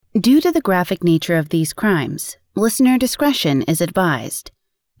Due to the graphic nature of these crimes, listener discretion is advised.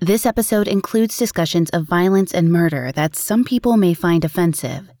 This episode includes discussions of violence and murder that some people may find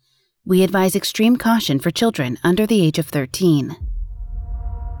offensive. We advise extreme caution for children under the age of 13.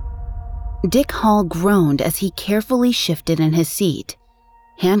 Dick Hall groaned as he carefully shifted in his seat.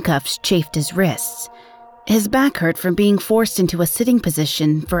 Handcuffs chafed his wrists. His back hurt from being forced into a sitting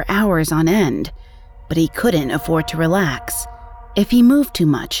position for hours on end, but he couldn't afford to relax. If he moved too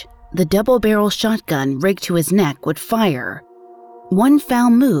much, the double-barrel shotgun rigged to his neck would fire. One foul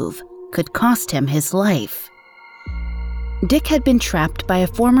move could cost him his life. Dick had been trapped by a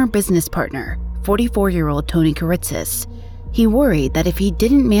former business partner, 44-year-old Tony Kiritsis. He worried that if he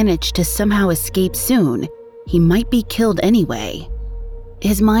didn't manage to somehow escape soon, he might be killed anyway.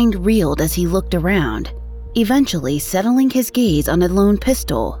 His mind reeled as he looked around, eventually settling his gaze on a lone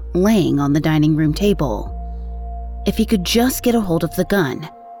pistol laying on the dining room table. If he could just get a hold of the gun,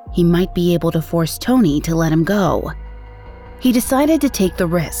 he might be able to force Tony to let him go. He decided to take the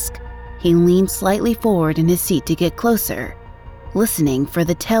risk. He leaned slightly forward in his seat to get closer, listening for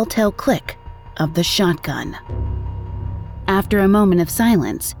the telltale click of the shotgun. After a moment of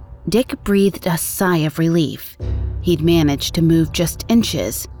silence, Dick breathed a sigh of relief. He'd managed to move just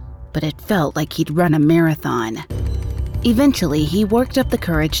inches, but it felt like he'd run a marathon. Eventually, he worked up the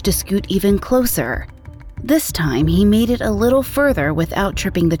courage to scoot even closer. This time, he made it a little further without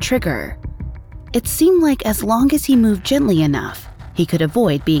tripping the trigger. It seemed like as long as he moved gently enough, he could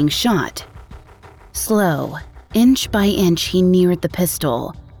avoid being shot. Slow, inch by inch, he neared the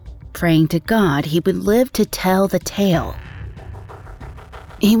pistol, praying to God he would live to tell the tale.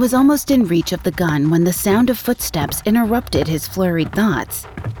 He was almost in reach of the gun when the sound of footsteps interrupted his flurried thoughts.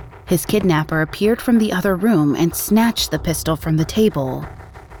 His kidnapper appeared from the other room and snatched the pistol from the table.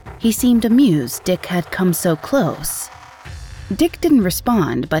 He seemed amused Dick had come so close. Dick didn't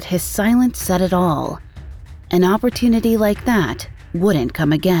respond, but his silence said it all. An opportunity like that wouldn't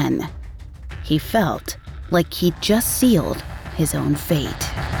come again. He felt like he'd just sealed his own fate.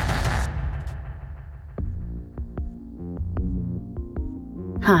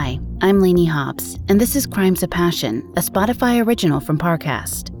 Hi, I'm Lainey Hobbs, and this is Crimes of Passion, a Spotify original from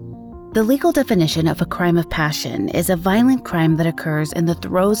Parcast. The legal definition of a crime of passion is a violent crime that occurs in the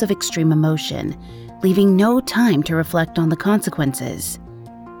throes of extreme emotion, leaving no time to reflect on the consequences.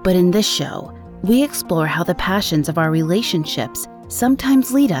 But in this show, we explore how the passions of our relationships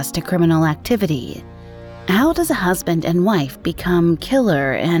sometimes lead us to criminal activity. How does a husband and wife become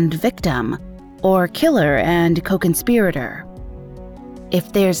killer and victim, or killer and co-conspirator?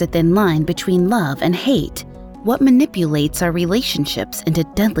 If there's a thin line between love and hate, what manipulates our relationships into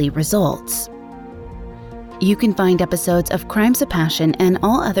deadly results? You can find episodes of Crimes of Passion and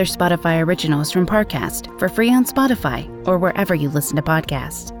all other Spotify originals from Parcast for free on Spotify or wherever you listen to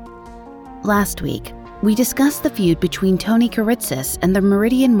podcasts. Last week, we discussed the feud between Tony Kiritsis and the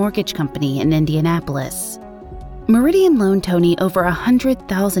Meridian Mortgage Company in Indianapolis. Meridian loaned Tony over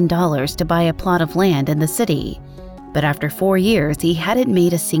 $100,000 to buy a plot of land in the city, but after 4 years, he hadn't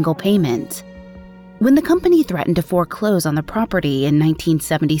made a single payment. When the company threatened to foreclose on the property in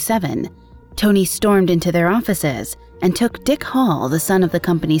 1977, Tony stormed into their offices and took Dick Hall, the son of the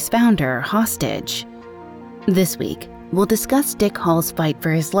company's founder, hostage. This week, we'll discuss Dick Hall's fight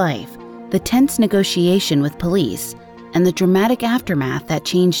for his life, the tense negotiation with police, and the dramatic aftermath that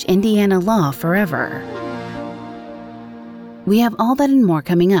changed Indiana law forever. We have all that and more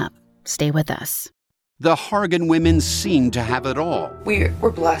coming up. Stay with us. The Hargan women seemed to have it all. We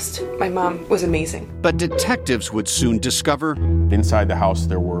were blessed. My mom was amazing. But detectives would soon discover inside the house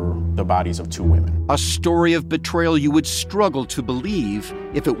there were the bodies of 2 women. A story of betrayal you would struggle to believe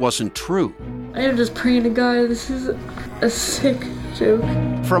if it wasn't true. I am just praying to God, this is a sick joke.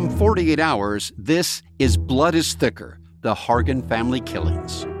 From 48 Hours, this is Blood is Thicker, the Hargan family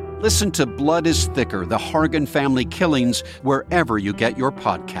killings. Listen to Blood is Thicker, the Hargan family killings, wherever you get your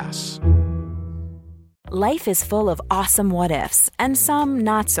podcasts. Life is full of awesome what-ifs, and some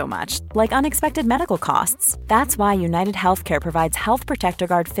not so much, like unexpected medical costs. That's why United Healthcare provides Health Protector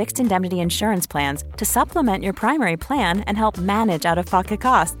Guard fixed indemnity insurance plans to supplement your primary plan and help manage out-of-pocket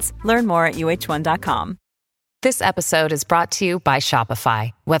costs. Learn more at uh1.com. This episode is brought to you by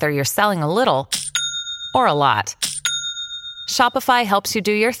Shopify. Whether you're selling a little or a lot, Shopify helps you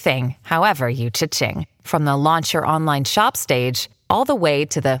do your thing, however you cha-ching. From the launch your online shop stage, all the way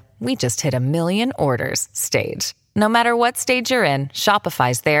to the we just hit 1 million orders stage. No matter what stage you're in,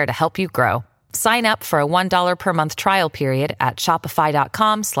 Shopify's there to help you grow. Sign up for a $1 per month trial period at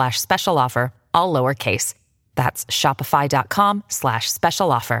shopify.com/special offer, all lowercase. That's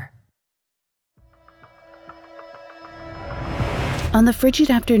shopify.com/special offer. On the frigid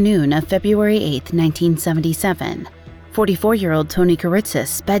afternoon of February 8, 1977, 44-year-old Tony Kiritsis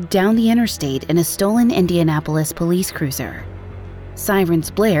sped down the interstate in a stolen Indianapolis police cruiser. Sirens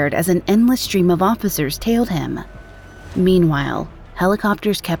blared as an endless stream of officers tailed him. Meanwhile,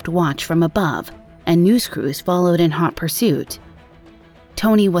 helicopters kept watch from above, and news crews followed in hot pursuit.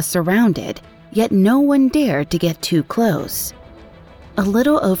 Tony was surrounded, yet no one dared to get too close. A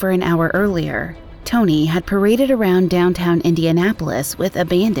little over an hour earlier, Tony had paraded around downtown Indianapolis with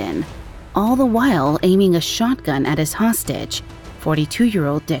abandon, all the while aiming a shotgun at his hostage,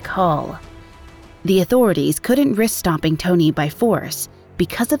 42-year-old Dick Hall. The authorities couldn't risk stopping Tony by force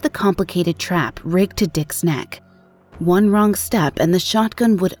because of the complicated trap rigged to Dick's neck. One wrong step and the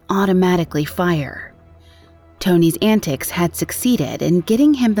shotgun would automatically fire. Tony's antics had succeeded in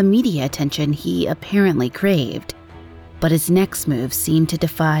getting him the media attention he apparently craved, but his next move seemed to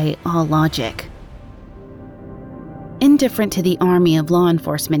defy all logic. Indifferent to the army of law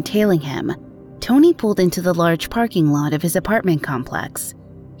enforcement tailing him, Tony pulled into the large parking lot of his apartment complex.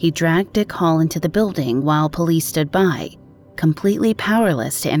 He dragged Dick Hall into the building while police stood by, completely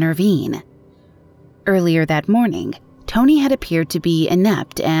powerless to intervene. Earlier that morning, Tony had appeared to be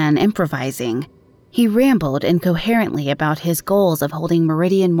inept and improvising. He rambled incoherently about his goals of holding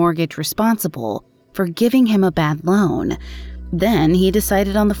Meridian Mortgage responsible for giving him a bad loan. Then he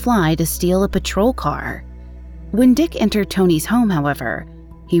decided on the fly to steal a patrol car. When Dick entered Tony's home, however,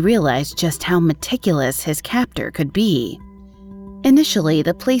 he realized just how meticulous his captor could be. Initially,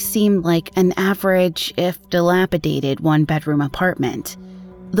 the place seemed like an average, if dilapidated, one-bedroom apartment.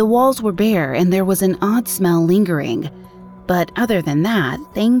 The walls were bare and there was an odd smell lingering, but other than that,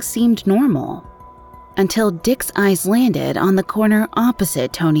 things seemed normal. Until Dick's eyes landed on the corner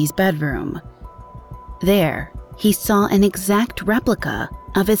opposite Tony's bedroom. There, he saw an exact replica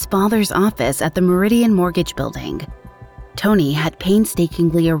of his father's office at the Meridian Mortgage building. Tony had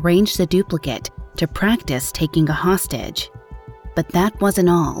painstakingly arranged the duplicate to practice taking a hostage. But that wasn't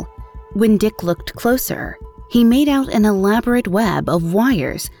all. When Dick looked closer, he made out an elaborate web of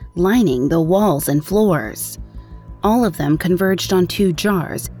wires lining the walls and floors. All of them converged on 2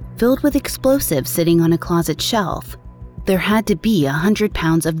 jars filled with explosives sitting on a closet shelf. There had to be 100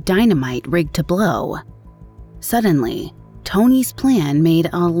 pounds of dynamite rigged to blow. Suddenly, Tony's plan made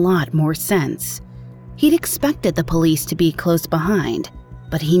a lot more sense. He'd expected the police to be close behind,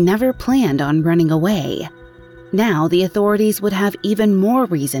 but he never planned on running away. Now the authorities would have even more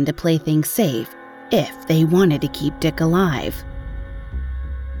reason to play things safe if they wanted to keep Dick alive.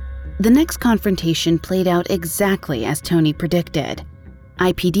 The next confrontation played out exactly as Tony predicted.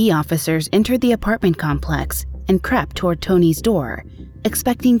 IPD officers entered the apartment complex and crept toward Tony's door,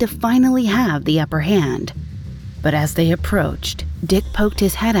 expecting to finally have the upper hand. But as they approached, Dick poked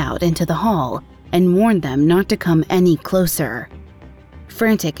his head out into the hall and warned them not to come any closer.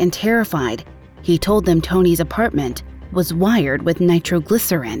 Frantic and terrified, he told them Tony's apartment was wired with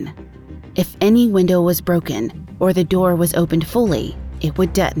nitroglycerin. If any window was broken or the door was opened fully, it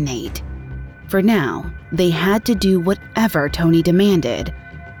would detonate. For now, they had to do whatever Tony demanded,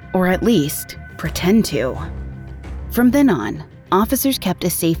 or at least pretend to. From then on, officers kept a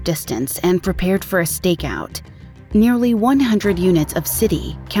safe distance and prepared for a stakeout. Nearly 100 units of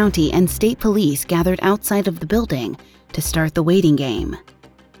city, county, and state police gathered outside of the building to start the waiting game.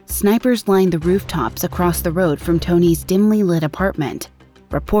 Snipers lined the rooftops across the road from Tony's dimly lit apartment.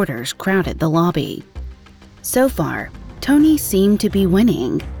 Reporters crowded the lobby. So far, Tony seemed to be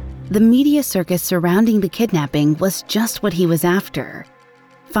winning. The media circus surrounding the kidnapping was just what he was after.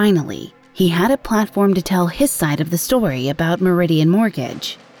 Finally, he had a platform to tell his side of the story about Meridian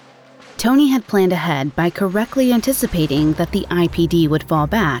Mortgage. Tony had planned ahead by correctly anticipating that the IPD would fall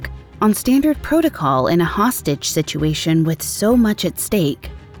back on standard protocol in a hostage situation with so much at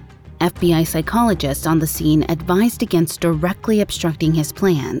stake. FBI psychologists on the scene advised against directly obstructing his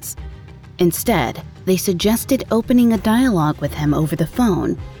plans. Instead, they suggested opening a dialogue with him over the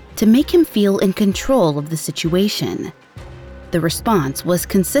phone to make him feel in control of the situation. The response was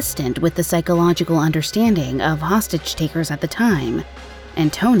consistent with the psychological understanding of hostage takers at the time,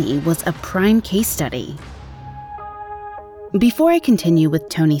 and Tony was a prime case study. Before I continue with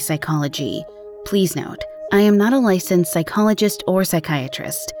Tony's psychology, please note, I am not a licensed psychologist or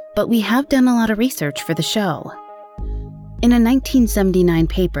psychiatrist, but we have done a lot of research for the show. In a 1979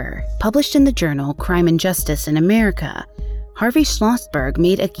 paper published in the journal Crime and Justice in America, Harvey Schlossberg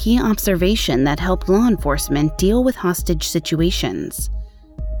made a key observation that helped law enforcement deal with hostage situations.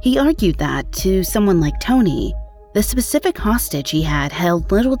 He argued that, to someone like Tony, the specific hostage he had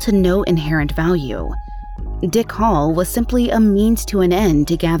held little to no inherent value. Dick Hall was simply a means to an end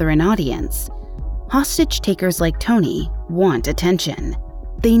to gather an audience. Hostage takers like Tony want attention.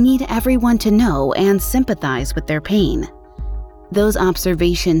 They need everyone to know and sympathize with their pain. Those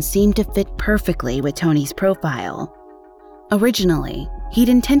observations seem to fit perfectly with Tony's profile. Originally, he'd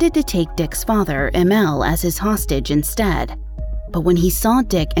intended to take Dick's father, ML, as his hostage instead. But when he saw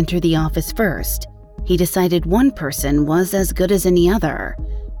Dick enter the office first, he decided one person was as good as any other.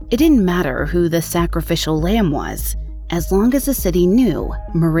 It didn't matter who the sacrificial lamb was, as long as the city knew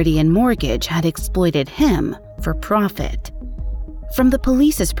Meridian Mortgage had exploited him for profit. From the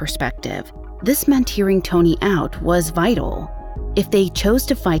police's perspective, this meant hearing Tony out was vital. If they chose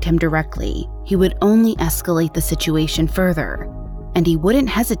to fight him directly, he would only escalate the situation further, and he wouldn't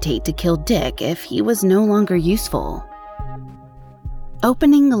hesitate to kill Dick if he was no longer useful.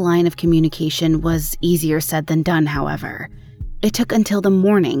 Opening the line of communication was easier said than done, however. It took until the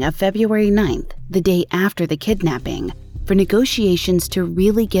morning of February 9th, the day after the kidnapping, for negotiations to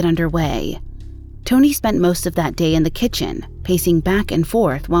really get underway. Tony spent most of that day in the kitchen, pacing back and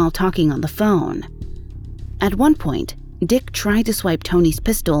forth while talking on the phone. At one point, Dick tried to swipe Tony's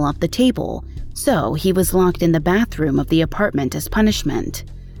pistol off the table, so he was locked in the bathroom of the apartment as punishment.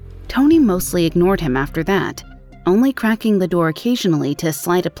 Tony mostly ignored him after that, only cracking the door occasionally to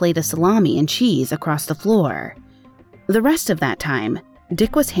slide a plate of salami and cheese across the floor. The rest of that time,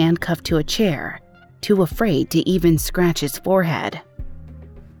 Dick was handcuffed to a chair, too afraid to even scratch his forehead.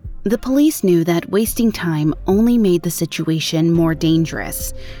 The police knew that wasting time only made the situation more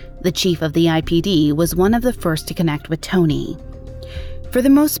dangerous. The chief of the IPD was one of the first to connect with Tony. For the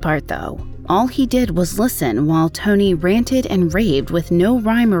most part, though, all he did was listen while Tony ranted and raved with no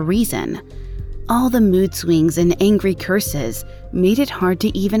rhyme or reason. All the mood swings and angry curses made it hard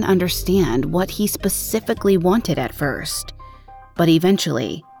to even understand what he specifically wanted at first. But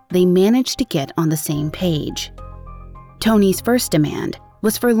eventually, they managed to get on the same page. Tony's first demand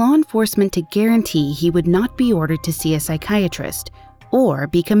was for law enforcement to guarantee he would not be ordered to see a psychiatrist or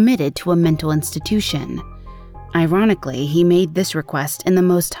be committed to a mental institution. Ironically, he made this request in the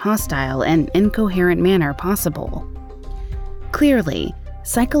most hostile and incoherent manner possible. Clearly,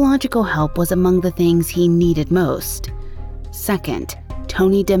 psychological help was among the things he needed most. Second,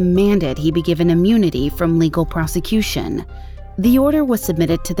 Tony demanded he be given immunity from legal prosecution. The order was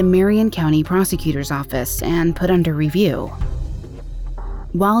submitted to the Marion County Prosecutor's Office and put under review.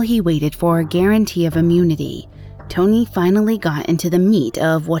 While he waited for a guarantee of immunity, Tony finally got into the meat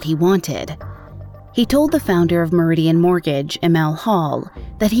of what he wanted. He told the founder of Meridian Mortgage, ML Hall,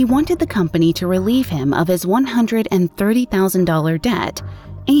 that he wanted the company to relieve him of his $130,000 debt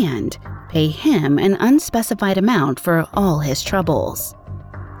and pay him an unspecified amount for all his troubles.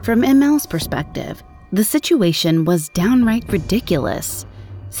 From ML's perspective, the situation was downright ridiculous.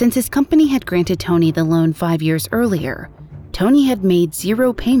 Since his company had granted Tony the loan 5 years earlier, Tony had made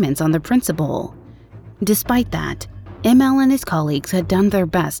 0 payments on the principal. Despite that, ML and his colleagues had done their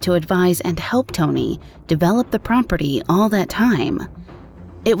best to advise and help Tony develop the property all that time.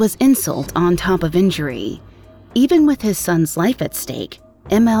 It was insult on top of injury. Even with his son's life at stake,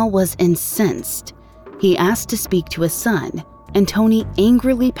 ML was incensed. He asked to speak to his son, and Tony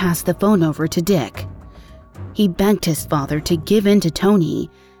angrily passed the phone over to Dick. He begged his father to give in to Tony,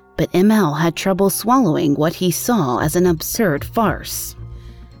 but ML had trouble swallowing what he saw as an absurd farce.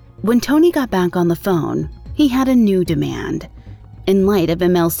 When Tony got back on the phone, he had a new demand. In light of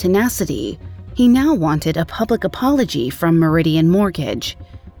ML's tenacity, he now wanted a public apology from Meridian Mortgage.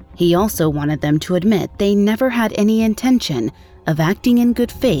 He also wanted them to admit they never had any intention of acting in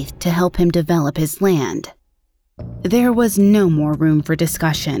good faith to help him develop his land. There was no more room for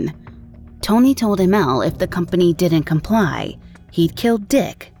discussion. Tony told ML if the company didn't comply, he'd kill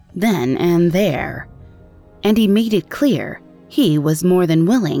Dick then and there. And he made it clear he was more than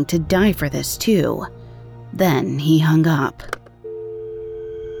willing to die for this too. Then he hung up.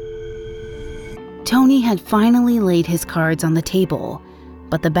 Tony had finally laid his cards on the table,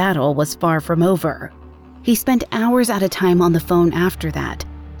 but the battle was far from over. He spent hours at a time on the phone after that,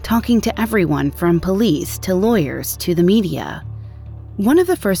 talking to everyone from police to lawyers to the media. One of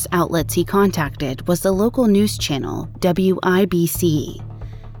the first outlets he contacted was the local news channel, WIBC.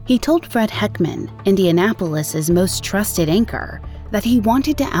 He told Fred Heckman, Indianapolis's most trusted anchor, that he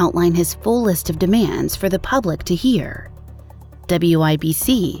wanted to outline his full list of demands for the public to hear.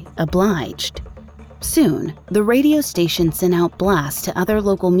 WIBC obliged. Soon, the radio station sent out blasts to other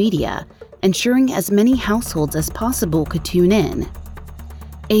local media, ensuring as many households as possible could tune in.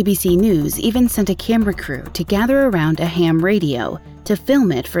 ABC News even sent a camera crew to gather around a ham radio to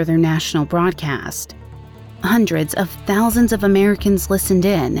film it for their national broadcast. Hundreds of thousands of Americans listened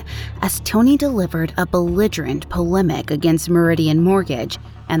in as Tony delivered a belligerent polemic against Meridian Mortgage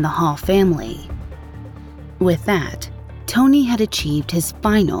and the Hall family. With that, Tony had achieved his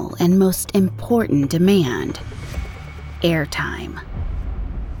final and most important demand: airtime.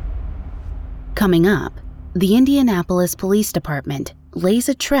 Coming up, the Indianapolis Police Department lays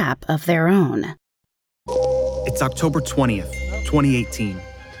a trap of their own. It's October 20th, 2018,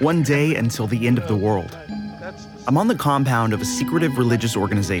 one day until the end of the world. I'm on the compound of a secretive religious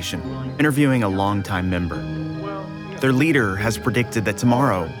organization, interviewing a longtime member. Their leader has predicted that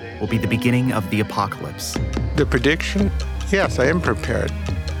tomorrow will be the beginning of the apocalypse. The prediction? Yes, I am prepared.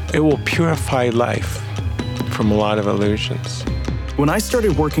 It will purify life from a lot of illusions. When I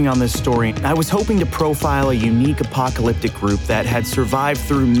started working on this story, I was hoping to profile a unique apocalyptic group that had survived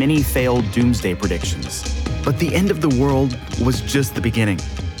through many failed doomsday predictions. But the end of the world was just the beginning.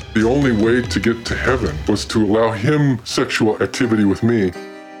 The only way to get to heaven was to allow him sexual activity with me.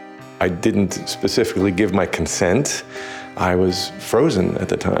 I didn't specifically give my consent. I was frozen at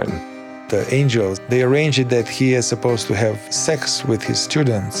the time. The angels, they arranged it that he is supposed to have sex with his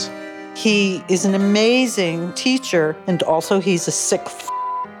students. He is an amazing teacher, and also he's a sick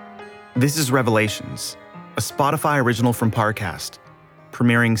This is Revelations, a Spotify original from Parcast,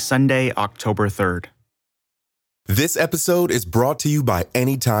 premiering Sunday, October 3rd. This episode is brought to you by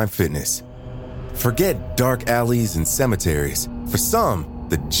Anytime Fitness. Forget dark alleys and cemeteries. For some,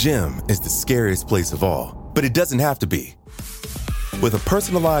 the gym is the scariest place of all, but it doesn't have to be. With a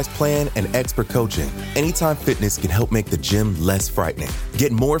personalized plan and expert coaching, Anytime Fitness can help make the gym less frightening.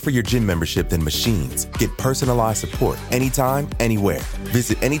 Get more for your gym membership than machines. Get personalized support anytime, anywhere.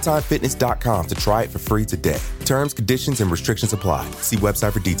 Visit AnytimeFitness.com to try it for free today. Terms, conditions, and restrictions apply. See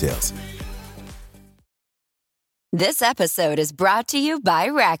website for details. This episode is brought to you by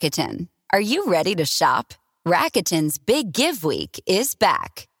Rakuten. Are you ready to shop? Rakuten's Big Give Week is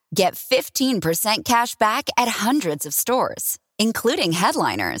back. Get 15% cash back at hundreds of stores, including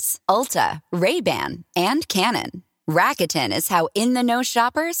headliners, Ulta, Ray-Ban, and Canon. Rakuten is how in-the-know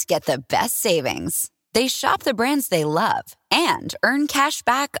shoppers get the best savings. They shop the brands they love and earn cash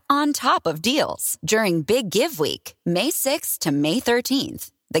back on top of deals during Big Give Week, May 6th to May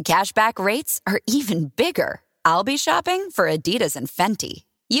 13th. The cashback rates are even bigger. I'll be shopping for Adidas and Fenty.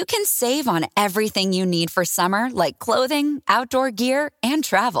 You can save on everything you need for summer, like clothing, outdoor gear, and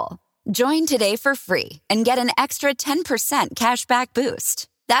travel. Join today for free and get an extra 10% cashback boost.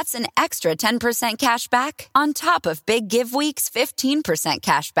 That's an extra 10% cashback on top of Big Give Week's 15%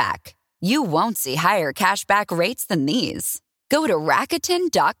 cashback. You won't see higher cashback rates than these. Go to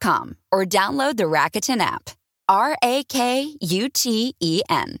Rakuten.com or download the Rakuten app. Rakuten.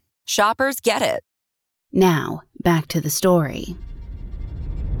 Shoppers get it. Now, back to the story.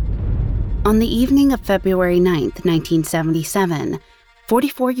 On the evening of February 9th, 1977,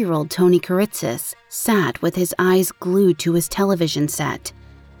 44-year-old Tony Kiritsis sat with his eyes glued to his television set.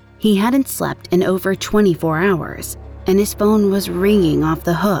 He hadn't slept in over 24 hours, and his phone was ringing off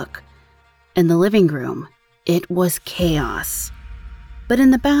the hook. In the living room, it was chaos. But in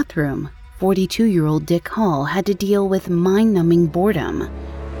the bathroom, 42-year-old Dick Hall had to deal with mind-numbing boredom.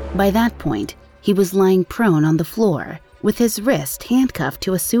 By that point, he was lying prone on the floor, with his wrist handcuffed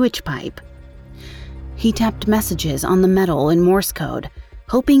to a sewage pipe. He tapped messages on the metal in Morse code,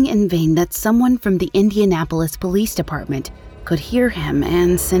 hoping in vain that someone from the Indianapolis Police Department could hear him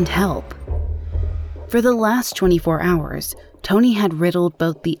and send help. For the last 24 hours, Tony had riddled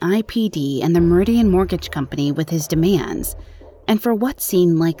both the IPD and the Meridian Mortgage Company with his demands, and for what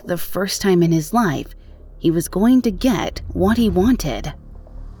seemed like the first time in his life, he was going to get what he wanted.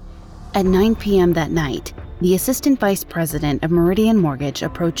 At 9 p.m. that night, the assistant vice president of Meridian Mortgage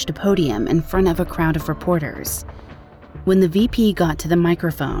approached a podium in front of a crowd of reporters. When the VP got to the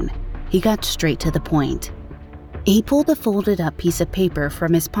microphone, he got straight to the point. He pulled a folded-up piece of paper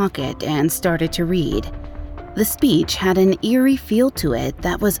from his pocket and started to read. The speech had an eerie feel to it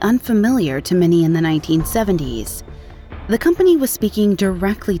that was unfamiliar to many in the 1970s. The company was speaking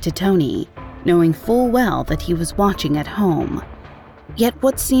directly to Tony, knowing full well that he was watching at home. Yet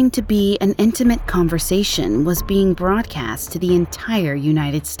what seemed to be an intimate conversation was being broadcast to the entire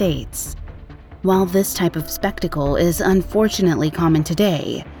United States. While this type of spectacle is unfortunately common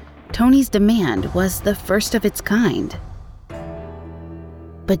today, Tony's demand was the first of its kind.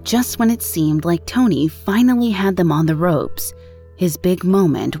 But just when it seemed like Tony finally had them on the ropes, his big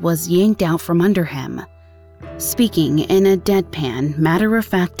moment was yanked out from under him. Speaking in a deadpan,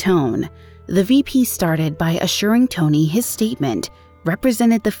 matter-of-fact tone, the VP started by assuring Tony his statement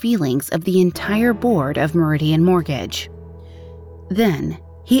represented the feelings of the entire board of Meridian Mortgage. Then,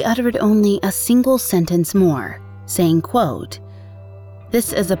 he uttered only a single sentence more, saying, quote,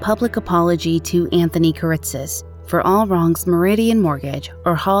 "This is a public apology to Anthony Kiritsis for all wrongs Meridian Mortgage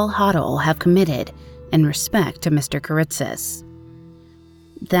or Hall Hoddle have committed in respect to Mr. Kiritsis.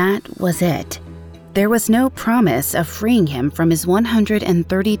 That was it. There was no promise of freeing him from his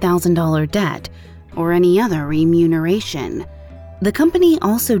 $130,000 debt or any other remuneration. The company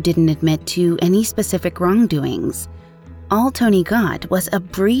also didn't admit to any specific wrongdoings. All Tony got was a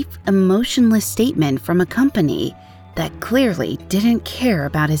brief, emotionless statement from a company that clearly didn't care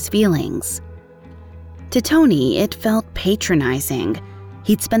about his feelings. To Tony, it felt patronizing.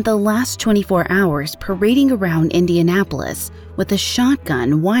 He'd spent the last 24 hours parading around Indianapolis with a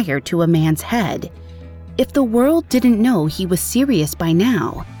shotgun wired to a man's head. If the world didn't know he was serious by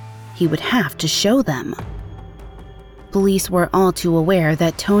now, he would have to show them. Police were all too aware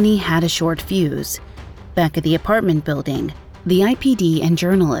that Tony had a short fuse. Back at the apartment building, the IPD and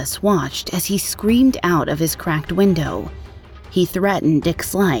journalists watched as he screamed out of his cracked window. He threatened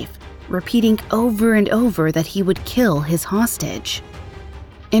Dick's life, repeating over and over that he would kill his hostage.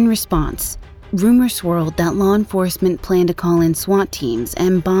 In response, rumors swirled that law enforcement planned to call in SWAT teams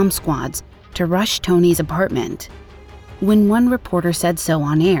and bomb squads to rush Tony's apartment. When one reporter said so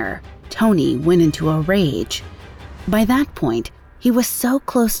on air, Tony went into a rage. By that point, he was so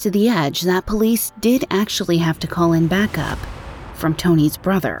close to the edge that police did actually have to call in backup from Tony's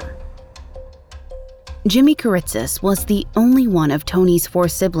brother. Jimmy Kiritsis was the only one of Tony's 4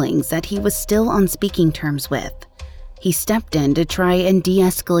 siblings that he was still on speaking terms with. He stepped in to try and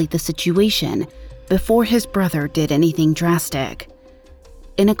de-escalate the situation before his brother did anything drastic.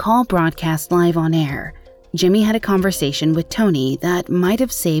 In a call broadcast live on air, Jimmy had a conversation with Tony that might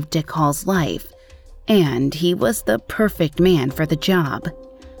have saved Dick Hall's life, and he was the perfect man for the job.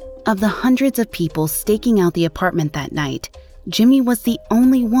 Of the hundreds of people staking out the apartment that night, Jimmy was the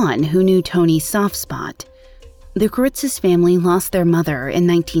only one who knew Tony's soft spot. The Kiritsis family lost their mother in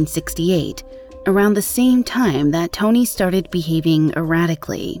 1968, around the same time that Tony started behaving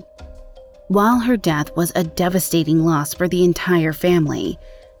erratically. While her death was a devastating loss for the entire family,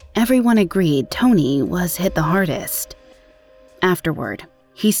 everyone agreed Tony was hit the hardest. Afterward,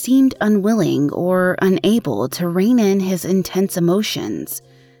 he seemed unwilling or unable to rein in his intense emotions.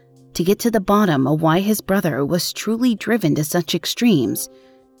 To get to the bottom of why his brother was truly driven to such extremes,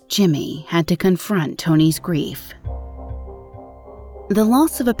 Jimmy had to confront Tony's grief. The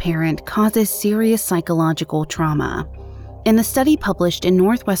loss of a parent causes serious psychological trauma. In a study published in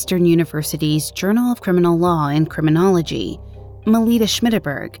Northwestern University's Journal of Criminal Law and Criminology, Melita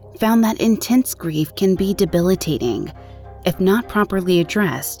Schmitterberg found that intense grief can be debilitating. If not properly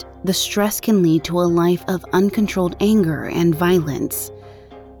addressed, the stress can lead to a life of uncontrolled anger and violence.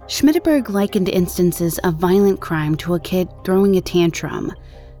 Schmitterberg likened instances of violent crime to a kid throwing a tantrum.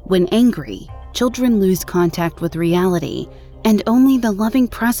 When angry, children lose contact with reality, and only the loving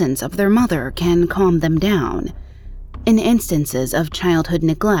presence of their mother can calm them down. In instances of childhood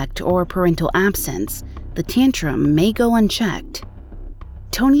neglect or parental absence, the tantrum may go unchecked.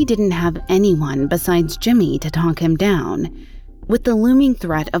 Tony didn't have anyone besides Jimmy to talk him down. With the looming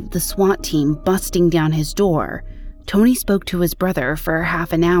threat of the SWAT team busting down his door, Tony spoke to his brother for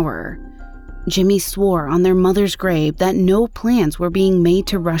half an hour. Jimmy swore on their mother's grave that no plans were being made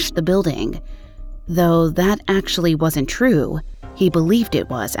to rush the building. Though that actually wasn't true, he believed it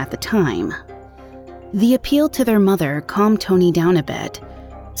was at the time. The appeal to their mother calmed Tony down a bit.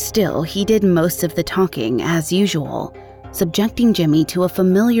 Still, he did most of the talking as usual, subjecting Jimmy to a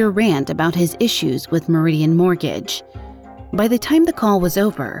familiar rant about his issues with Meridian Mortgage. By the time the call was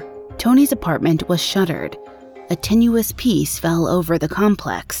over, Tony's apartment was shuttered. A tenuous peace fell over the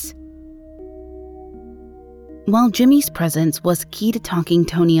complex. While Jimmy's presence was key to talking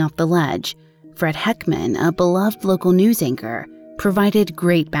Tony off the ledge, Fred Heckman, a beloved local news anchor, provided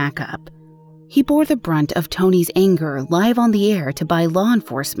great backup. He bore the brunt of Tony's anger live on the air to buy law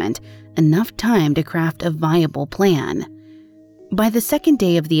enforcement enough time to craft a viable plan. By the second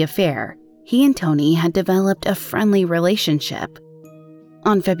day of the affair, he and Tony had developed a friendly relationship.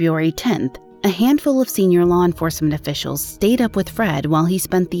 On February 10th, a handful of senior law enforcement officials stayed up with Fred while he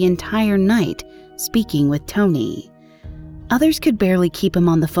spent the entire night speaking with Tony. Others could barely keep him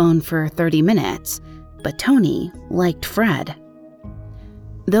on the phone for 30 minutes, but Tony liked Fred.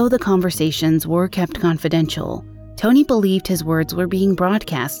 Though the conversations were kept confidential, Tony believed his words were being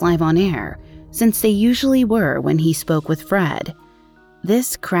broadcast live on air, since they usually were when he spoke with Fred.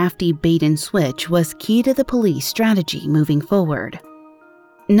 This crafty bait and switch was key to the police strategy moving forward.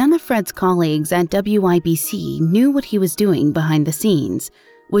 None of Fred's colleagues at WIBC knew what he was doing behind the scenes,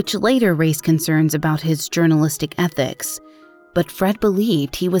 which later raised concerns about his journalistic ethics. But Fred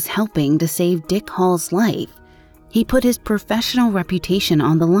believed he was helping to save Dick Hall's life. He put his professional reputation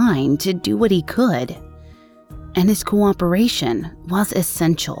on the line to do what he could. And his cooperation was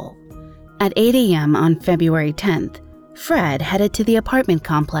essential. At 8 a.m. on February 10th, Fred headed to the apartment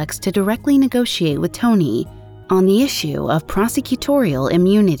complex to directly negotiate with Tony on the issue of prosecutorial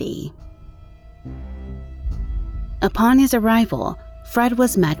immunity. Upon his arrival, Fred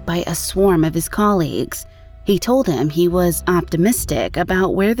was met by a swarm of his colleagues. He told him he was optimistic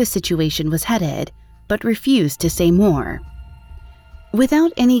about where the situation was headed, but refused to say more.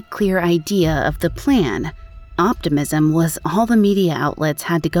 Without any clear idea of the plan, optimism was all the media outlets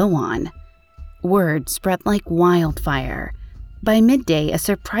had to go on. Word spread like wildfire. By midday, a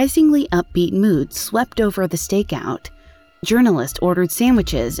surprisingly upbeat mood swept over the stakeout. Journalists ordered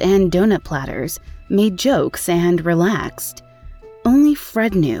sandwiches and donut platters, made jokes, and relaxed. Only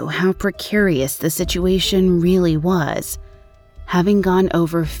Fred knew how precarious the situation really was. Having gone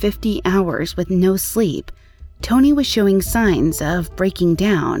over 50 hours with no sleep, Tony was showing signs of breaking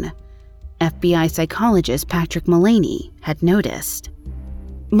down. FBI psychologist Patrick Mullaney had noticed.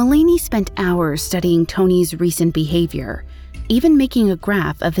 Mullaney spent hours studying Tony's recent behavior, even making a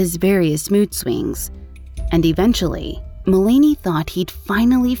graph of his various mood swings. And eventually, Mullaney thought he'd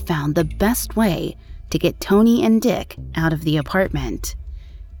finally found the best way to get Tony and Dick out of the apartment.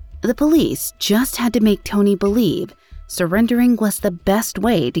 The police just had to make Tony believe surrendering was the best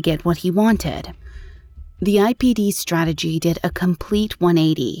way to get what he wanted. The IPD's strategy did a complete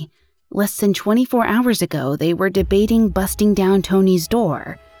 180. Less than 24 hours ago, they were debating busting down Tony's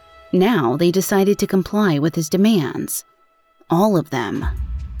door. Now they decided to comply with his demands. All of them.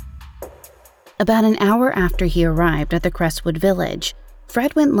 About an hour after he arrived at the Crestwood Village,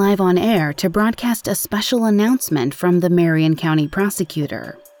 Fred went live on air to broadcast a special announcement from the Marion County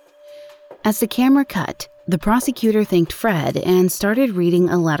prosecutor. As the camera cut, the prosecutor thanked Fred and started reading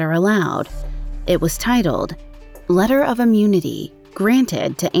a letter aloud. It was titled, "Letter of Immunity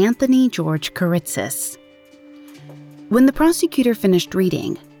Granted to Anthony George Kiritsis." When the prosecutor finished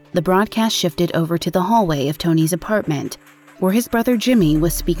reading, the broadcast shifted over to the hallway of Tony's apartment, where his brother Jimmy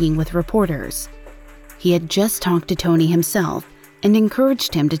was speaking with reporters. He had just talked to Tony himself and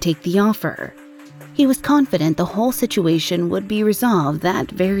encouraged him to take the offer. He was confident the whole situation would be resolved that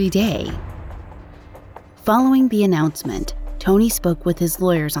very day. Following the announcement, Tony spoke with his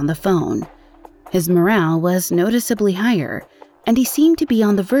lawyers on the phone. His morale was noticeably higher, and he seemed to be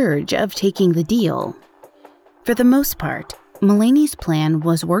on the verge of taking the deal. For the most part, Mullaney's plan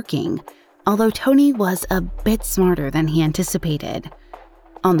was working, although Tony was a bit smarter than he anticipated.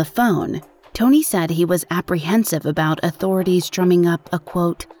 On the phone, Tony said he was apprehensive about authorities drumming up a,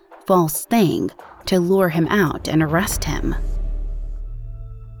 quote, false thing to lure him out and arrest him.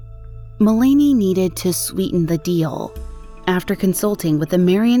 Mullaney needed to sweeten the deal. After consulting with the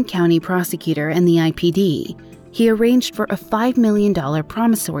Marion County prosecutor and the IPD, he arranged for a $5 million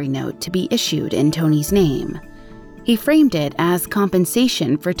promissory note to be issued in Tony's name. He framed it as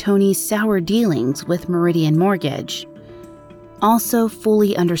compensation for Tony's sour dealings with Meridian Mortgage. Also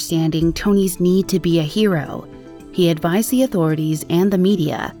fully understanding Tony's need to be a hero, he advised the authorities and the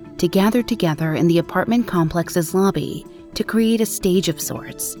media to gather together in the apartment complex's lobby to create a stage of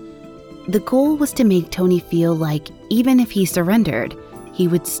sorts. The goal was to make Tony feel like even if he surrendered, he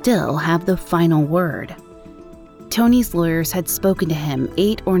would still have the final word. Tony's lawyers had spoken to him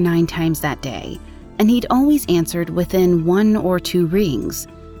 8 or 9 times that day, and he'd always answered within 1 or 2 rings.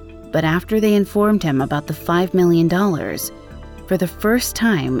 But after they informed him about the $5 million, for the first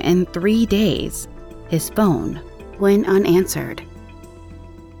time in 3 days, his phone went unanswered.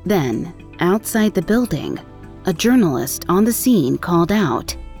 Then, outside the building, a journalist on the scene called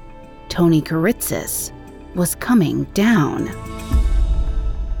out, Tony Kiritsis was coming down.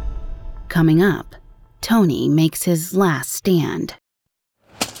 Coming up, Tony makes his last stand.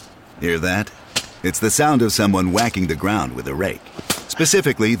 Hear that? It's the sound of someone whacking the ground with a rake.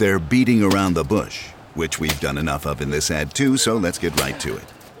 Specifically, they're beating around the bush, which we've done enough of in this ad too, so let's get right to it.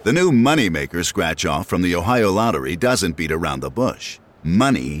 The new Moneymaker scratch-off from the Ohio Lottery doesn't beat around the bush.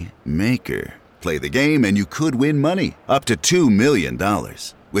 Money Maker. Play the game and you could win money, up to $2 million.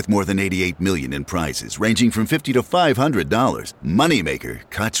 With more than $88 million in prizes, ranging from $50 to $500, Moneymaker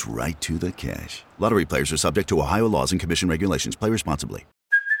cuts right to the cash. Lottery players are subject to Ohio laws and commission regulations. Play responsibly.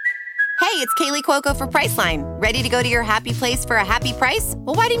 Hey, it's Kaylee Cuoco for Priceline. Ready to go to your happy place for a happy price?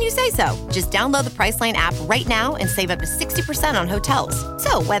 Well, why didn't you say so? Just download the Priceline app right now and save up to 60% on hotels.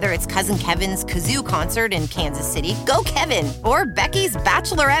 So whether it's Cousin Kevin's Kazoo Concert in Kansas City, go Kevin, or Becky's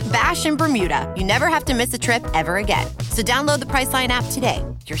Bachelorette Bash in Bermuda, you never have to miss a trip ever again. So download the Priceline app today.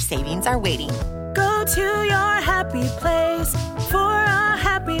 Your savings are waiting. Go to your happy place for a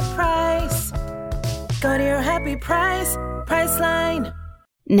happy price. Go to your happy price, Priceline.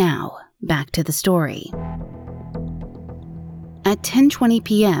 Now, back to the story. At 10:20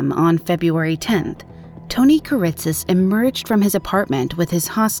 p.m. on February 10th, Tony Kiritsis emerged from his apartment with his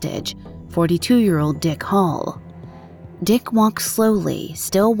hostage, 42-year-old Dick Hall. Dick walked slowly,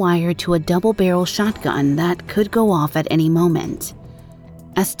 still wired to a double-barrel shotgun that could go off at any moment.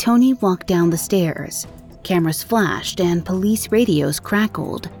 As Tony walked down the stairs, cameras flashed and police radios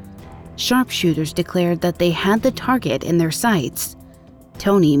crackled. Sharpshooters declared that they had the target in their sights.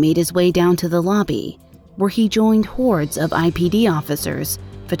 Tony made his way down to the lobby, where he joined hordes of IPD officers,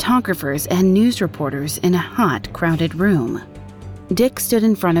 photographers, and news reporters in a hot, crowded room. Dick stood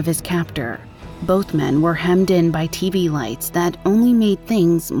in front of his captor. Both men were hemmed in by TV lights that only made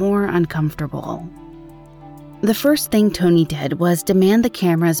things more uncomfortable. The first thing Tony did was demand the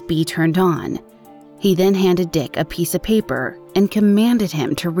cameras be turned on. He then handed Dick a piece of paper and commanded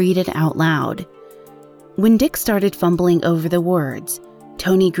him to read it out loud. When Dick started fumbling over the words,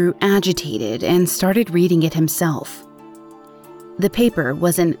 Tony grew agitated and started reading it himself. The paper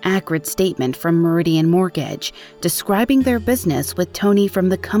was an accurate statement from Meridian Mortgage, describing their business with Tony from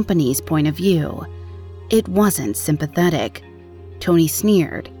the company's point of view. It wasn't sympathetic. Tony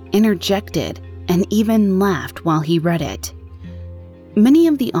sneered, interjected, and even laughed while he read it. Many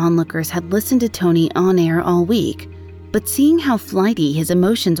of the onlookers had listened to Tony on air all week, but seeing how flighty his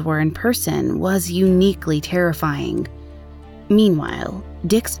emotions were in person was uniquely terrifying. Meanwhile,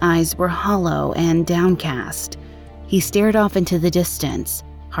 Dick's eyes were hollow and downcast. He stared off into the distance,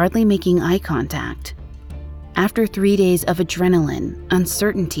 hardly making eye contact. After 3 days of adrenaline,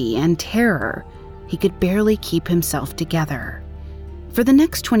 uncertainty, and terror, he could barely keep himself together. For the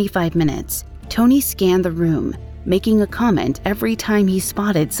next 25 minutes, Tony scanned the room, making a comment every time he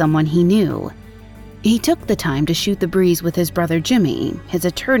spotted someone he knew. He took the time to shoot the breeze with his brother Jimmy, his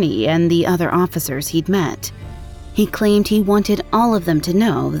attorney, and the other officers he'd met. He claimed he wanted all of them to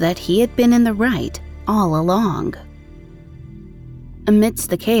know that he had been in the right all along. Amidst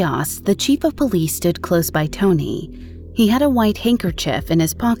the chaos, the chief of police stood close by Tony. He had a white handkerchief in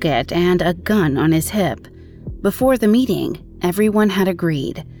his pocket and a gun on his hip. Before the meeting, everyone had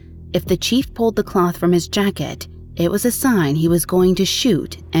agreed. If the chief pulled the cloth from his jacket, it was a sign he was going to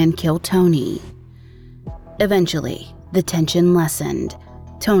shoot and kill Tony. Eventually, the tension lessened.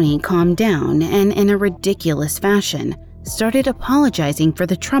 Tony calmed down and, in a ridiculous fashion, started apologizing for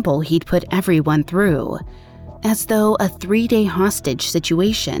the trouble he'd put everyone through, as though a 3-day hostage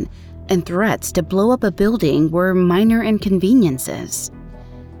situation and threats to blow up a building were minor inconveniences.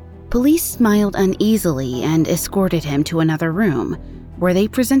 Police smiled uneasily and escorted him to another room, where they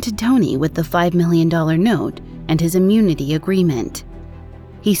presented Tony with the $5 million note and his immunity agreement.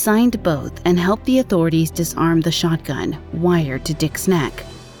 He signed both and helped the authorities disarm the shotgun wired to Dick's neck.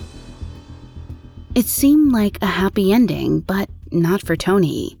 It seemed like a happy ending, but not for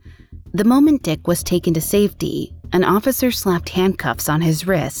Tony. The moment Dick was taken to safety, an officer slapped handcuffs on his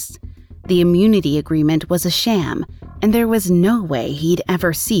wrists. The immunity agreement was a sham, and there was no way he'd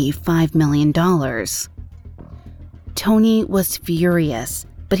ever see $5 million. Tony was furious,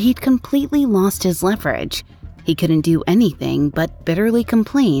 but he'd completely lost his leverage. He couldn't do anything but bitterly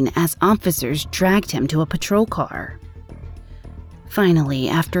complain as officers dragged him to a patrol car. Finally,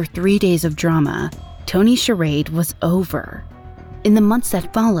 after 3 days of drama, Tony's charade was over. In the months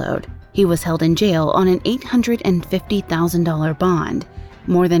that followed, he was held in jail on an $850,000 bond,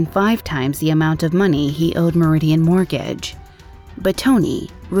 more than 5 times the amount of money he owed Meridian Mortgage. But Tony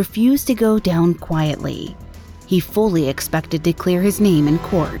refused to go down quietly. He fully expected to clear his name in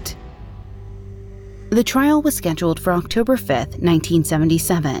court. The trial was scheduled for October 5th,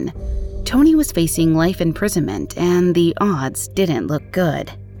 1977. Tony was facing life imprisonment, and the odds didn't look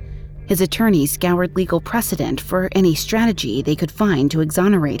good. His attorneys scoured legal precedent for any strategy they could find to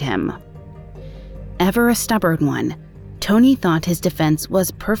exonerate him. Ever a stubborn one, Tony thought his defense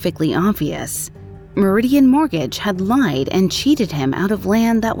was perfectly obvious. Meridian Mortgage had lied and cheated him out of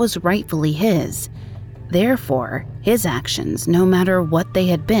land that was rightfully his. Therefore, his actions, no matter what they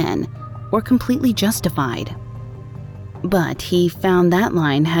had been, were completely justified. But he found that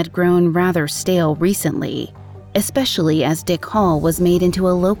line had grown rather stale recently, especially as Dick Hall was made into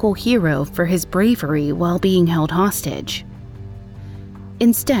a local hero for his bravery while being held hostage.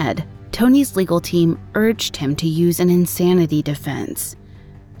 Instead, Tony's legal team urged him to use an insanity defense.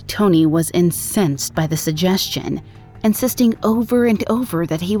 Tony was incensed by the suggestion, insisting over and over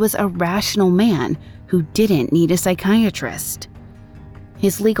that he was a rational man who didn't need a psychiatrist.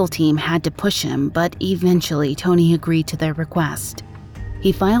 His legal team had to push him, but eventually Tony agreed to their request.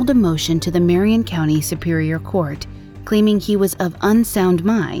 He filed a motion to the Marion County Superior Court, claiming he was of unsound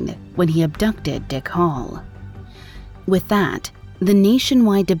mind when he abducted Dick Hall. With that, the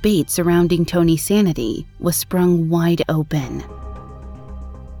nationwide debate surrounding Tony's sanity was sprung wide open.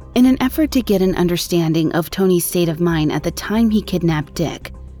 In an effort to get an understanding of Tony's state of mind at the time he kidnapped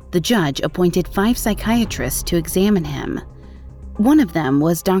Dick, the judge appointed 5 psychiatrists to examine him. One of them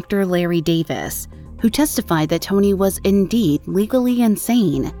was Dr. Larry Davis, who testified that Tony was indeed legally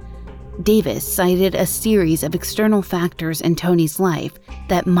insane. Davis cited a series of external factors in Tony's life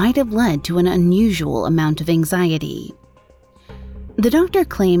that might have led to an unusual amount of anxiety. The doctor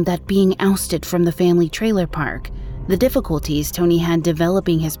claimed that being ousted from the family trailer park, the difficulties Tony had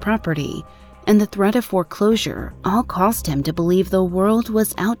developing his property, and the threat of foreclosure all caused him to believe the world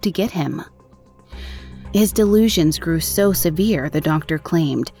was out to get him. His delusions grew so severe, the doctor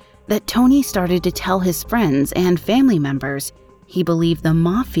claimed, that Tony started to tell his friends and family members he believed the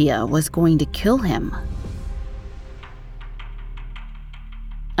mafia was going to kill him.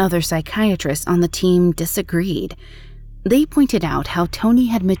 Other psychiatrists on the team disagreed. They pointed out how Tony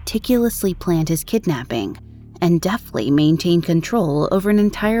had meticulously planned his kidnapping and deftly maintained control over an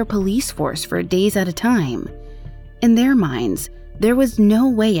entire police force for days at a time. In their minds, there was no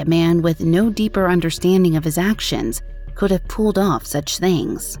way a man with no deeper understanding of his actions could have pulled off such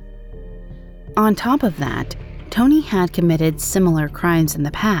things. On top of that, Tony had committed similar crimes in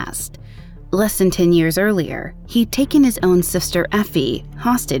the past. Less than 10 years earlier, he'd taken his own sister Effie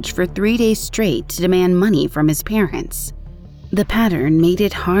hostage for 3 days straight to demand money from his parents. The pattern made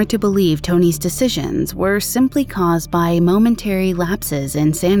it hard to believe Tony's decisions were simply caused by momentary lapses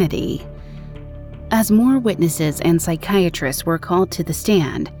in sanity. As more witnesses and psychiatrists were called to the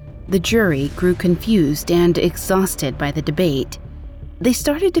stand, the jury grew confused and exhausted by the debate. They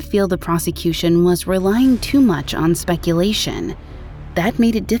started to feel the prosecution was relying too much on speculation. That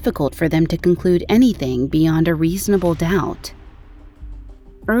made it difficult for them to conclude anything beyond a reasonable doubt.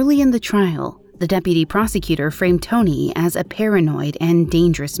 Early in the trial, the deputy prosecutor framed Tony as a paranoid and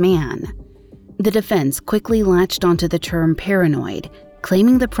dangerous man. The defense quickly latched onto the term paranoid,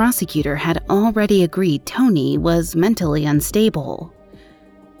 claiming the prosecutor had already agreed Tony was mentally unstable.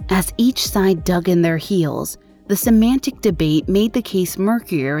 As each side dug in their heels, the semantic debate made the case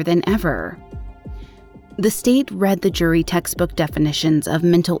murkier than ever. The state read the jury textbook definitions of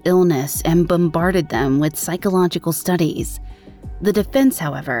mental illness and bombarded them with psychological studies. The defense,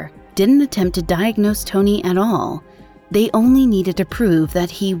 however, didn't attempt to diagnose Tony at all. They only needed to prove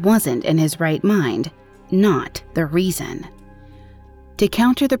that he wasn't in his right mind, not the reason. To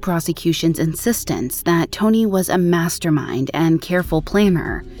counter the prosecution's insistence that Tony was a mastermind and careful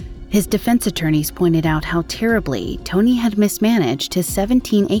planner, his defense attorneys pointed out how terribly Tony had mismanaged his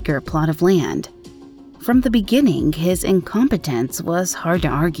 17-acre plot of land. From the beginning, his incompetence was hard to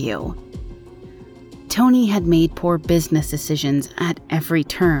argue. Tony had made poor business decisions at every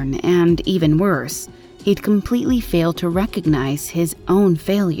turn, and even worse, he'd completely failed to recognize his own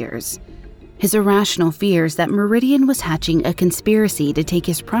failures. His irrational fears that Meridian was hatching a conspiracy to take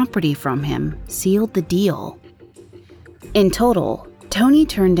his property from him sealed the deal. In total, Tony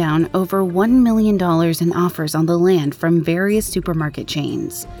turned down over $1 million in offers on the land from various supermarket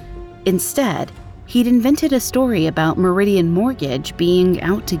chains. Instead, he'd invented a story about Meridian Mortgage being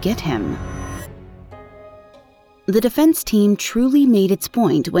out to get him. The defense team truly made its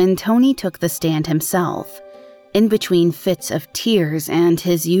point when Tony took the stand himself. In between fits of tears and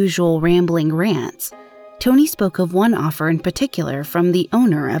his usual rambling rants, Tony spoke of one offer in particular from the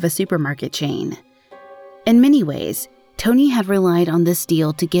owner of a supermarket chain. In many ways, Tony had relied on this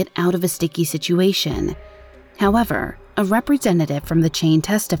deal to get out of a sticky situation. However, a representative from the chain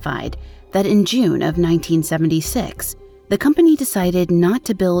testified that in June of 1976, the company decided not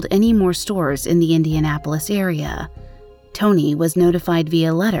to build any more stores in the Indianapolis area. Tony was notified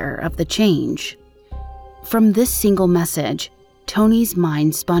via letter of the change. From this single message, Tony's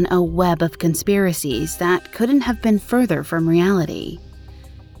mind spun a web of conspiracies that couldn't have been further from reality.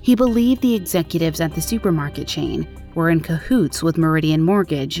 He believed the executives at the supermarket chain were in cahoots with Meridian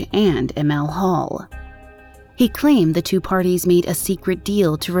Mortgage and ML Hall. He claimed the two parties made a secret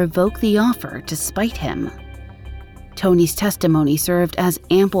deal to revoke the offer to spite him. Tony's testimony served as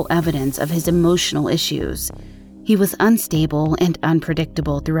ample evidence of his emotional issues. He was unstable and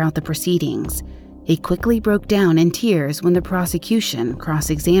unpredictable throughout the proceedings. He quickly broke down in tears when the prosecution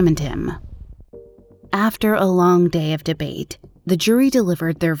cross-examined him. After a long day of debate, the jury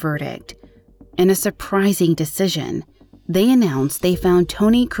delivered their verdict. In a surprising decision, they announced they found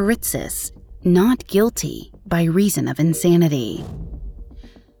Tony Kiritsis not guilty by reason of insanity.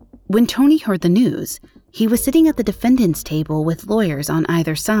 When Tony heard the news, he was sitting at the defendant's table with lawyers on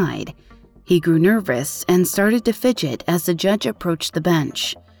either side. He grew nervous and started to fidget as the judge approached the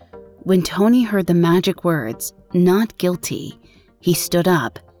bench. When Tony heard the magic words, "not guilty," He stood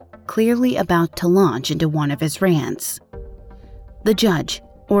up, clearly about to launch into one of his rants. The judge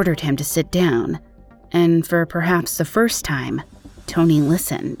ordered him to sit down, and for perhaps the first time, Tony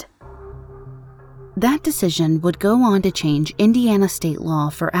listened. That decision would go on to change Indiana state law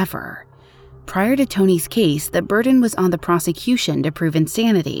forever. Prior to Tony's case, the burden was on the prosecution to prove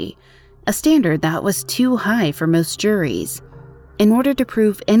insanity, a standard that was too high for most juries. In order to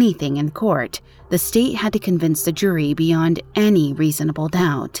prove anything in court, the state had to convince the jury beyond any reasonable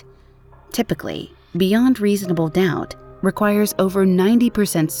doubt. Typically, beyond reasonable doubt requires over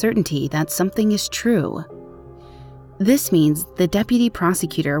 90% certainty that something is true. This means the deputy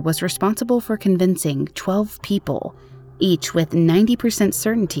prosecutor was responsible for convincing 12 people, each with 90%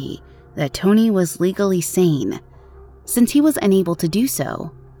 certainty that Tony was legally sane. Since he was unable to do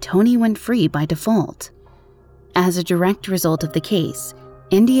so, Tony went free by default. As a direct result of the case,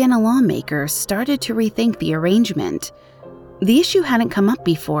 Indiana lawmakers started to rethink the arrangement. The issue hadn't come up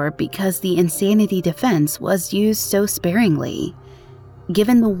before because the insanity defense was used so sparingly.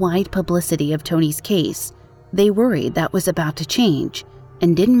 Given the wide publicity of Tony's case, they worried that was about to change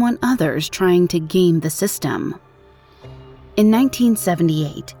and didn't want others trying to game the system. In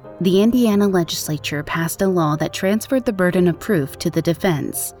 1978, the Indiana legislature passed a law that transferred the burden of proof to the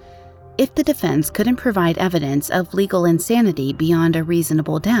defense. If the defense couldn't provide evidence of legal insanity beyond a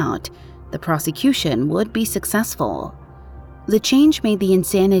reasonable doubt, the prosecution would be successful. The change made the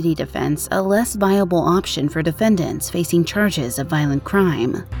insanity defense a less viable option for defendants facing charges of violent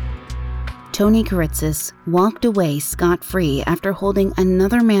crime. Tony Kiritsis walked away scot-free after holding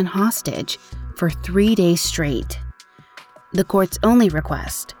another man hostage for 3 days straight. The court's only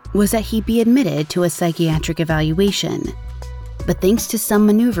request was that he be admitted to a psychiatric evaluation. But thanks to some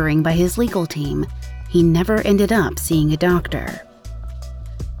maneuvering by his legal team, he never ended up seeing a doctor.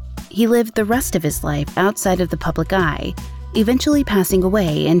 He lived the rest of his life outside of the public eye, eventually passing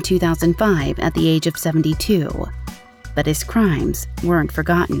away in 2005 at the age of 72. But his crimes weren't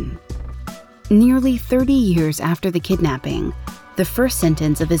forgotten. Nearly 30 years after the kidnapping, the first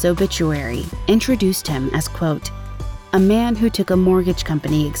sentence of his obituary introduced him as, quote, a man who took a mortgage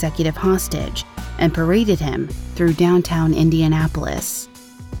company executive hostage and paraded him through downtown Indianapolis.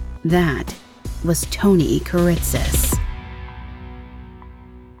 That was Tony Kiritsis.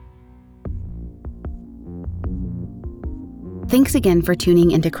 Thanks again for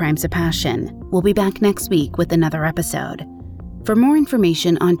tuning into Crimes of Passion. We'll be back next week with another episode. For more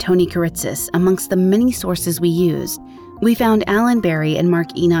information on Tony Kiritsis, amongst the many sources we used, we found Alan Berry and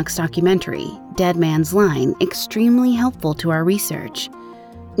Mark Enoch's documentary, Dead Man's Line, extremely helpful to our research.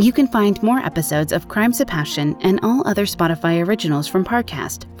 You can find more episodes of Crimes of Passion and all other Spotify originals from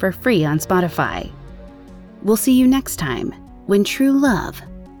Parcast for free on Spotify. We'll see you next time when true love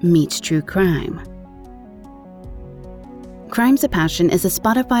meets true crime. Crimes of Passion is a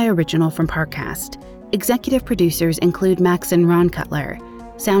Spotify original from Parcast. Executive producers include Max and Ron Cutler.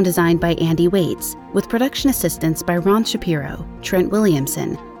 Sound designed by Andy Waits, with production assistance by Ron Shapiro, Trent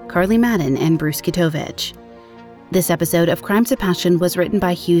Williamson, Carly Madden, and Bruce Kitovich. This episode of Crimes of Passion was written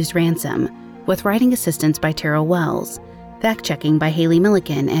by Hughes Ransom, with writing assistance by Terrell Wells, fact-checking by Haley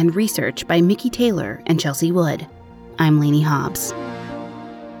Milliken, and research by Mickey Taylor and Chelsea Wood. I'm Lainey Hobbs.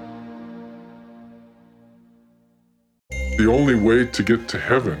 The only way to get to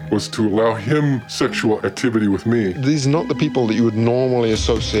heaven was to allow him sexual activity with me. These are not the people that you would normally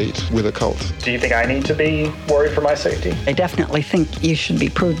associate with a cult. Do you think I need to be worried for my safety? I definitely think you should be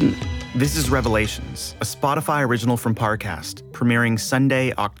prudent. This is Revelations, a Spotify original from Parcast, premiering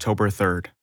Sunday, October 3rd.